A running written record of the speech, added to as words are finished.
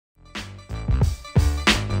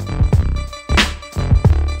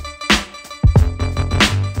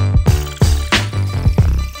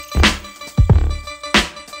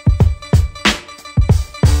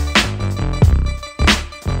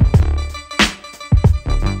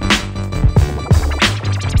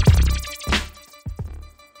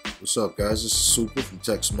What's up guys, this is Super from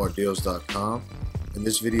TechSmartDeals.com. and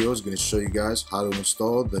this video is going to show you guys how to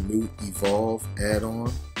install the new Evolve add-on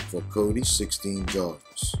for Kodi 16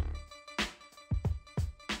 Jarvis.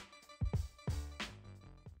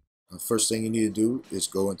 Now, first thing you need to do is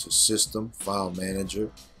go into System, File Manager,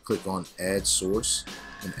 click on Add Source,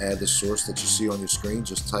 and add the source that you see on your screen.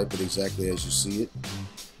 Just type it exactly as you see it.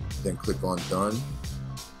 Then click on Done.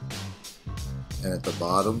 And at the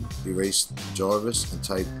bottom, erase Jarvis and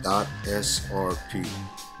type .srp,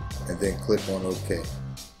 and then click on OK.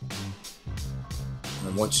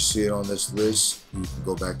 And once you see it on this list, you can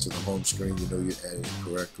go back to the home screen. You know you added it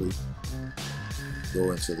correctly. Go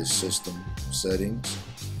into the system settings,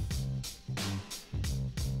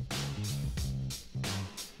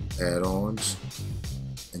 add-ons,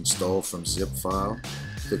 install from zip file,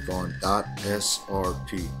 click on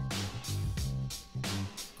 .srp,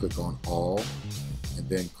 click on all, and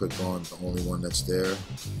then click on the only one that's there,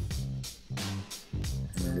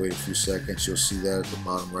 and wait a few seconds. You'll see that at the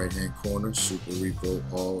bottom right hand corner, Super Repo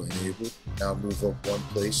All enabled. Now move up one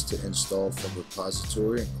place to install from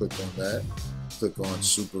repository and click on that. Click on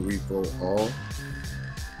Super Repo All,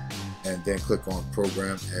 and then click on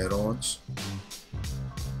Program Add-ons,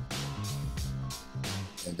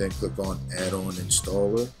 and then click on Add-on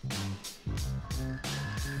Installer,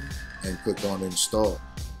 and click on Install.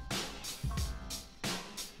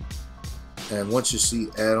 And once you see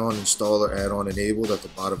Add-on Installer, Add-on Enabled at the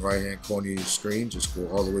bottom right hand corner of your screen, just go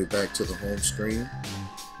all the way back to the home screen.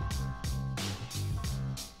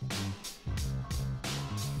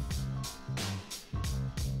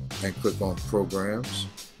 And click on Programs.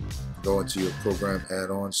 Go into your Program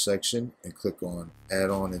Add-on section and click on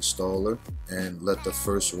Add-on Installer and let the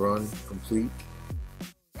first run complete.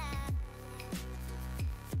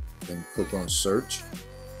 Then click on Search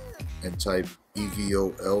and type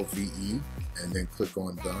EVOLVE and then click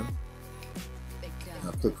on Done.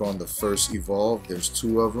 Now click on the first Evolve. There's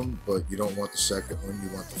two of them, but you don't want the second one, you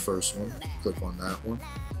want the first one. Click on that one.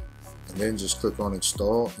 And then just click on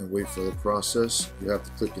Install and wait for the process. You have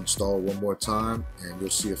to click Install one more time and you'll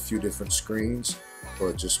see a few different screens,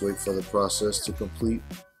 but just wait for the process to complete.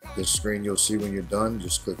 This screen you'll see when you're done,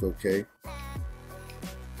 just click OK.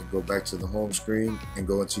 And go back to the home screen and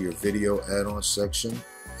go into your Video Add-on section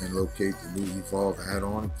and locate the new Evolve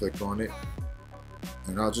add-on and click on it.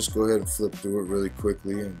 And I'll just go ahead and flip through it really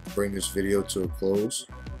quickly and bring this video to a close.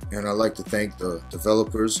 And I'd like to thank the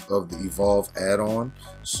developers of the Evolve add-on.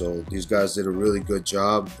 So these guys did a really good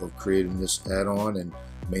job of creating this add-on and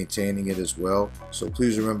maintaining it as well. So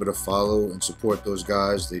please remember to follow and support those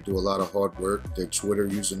guys. They do a lot of hard work. Their Twitter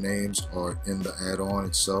usernames are in the add-on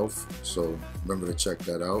itself, so remember to check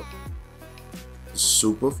that out. This is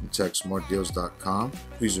Super from TechSmartDeals.com.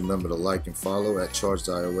 Please remember to like and follow at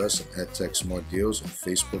ChargedIOS and at TechSmartDeals on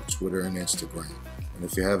Facebook, Twitter, and Instagram. And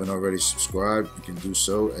if you haven't already subscribed, you can do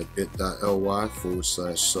so at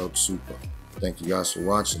bit.ly/subsuper. Thank you guys for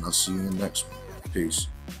watching. I'll see you in the next one. Peace.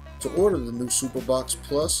 To order the new Superbox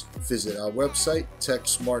Plus, visit our website,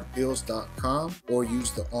 TechSmartDeals.com, or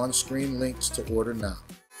use the on-screen links to order now.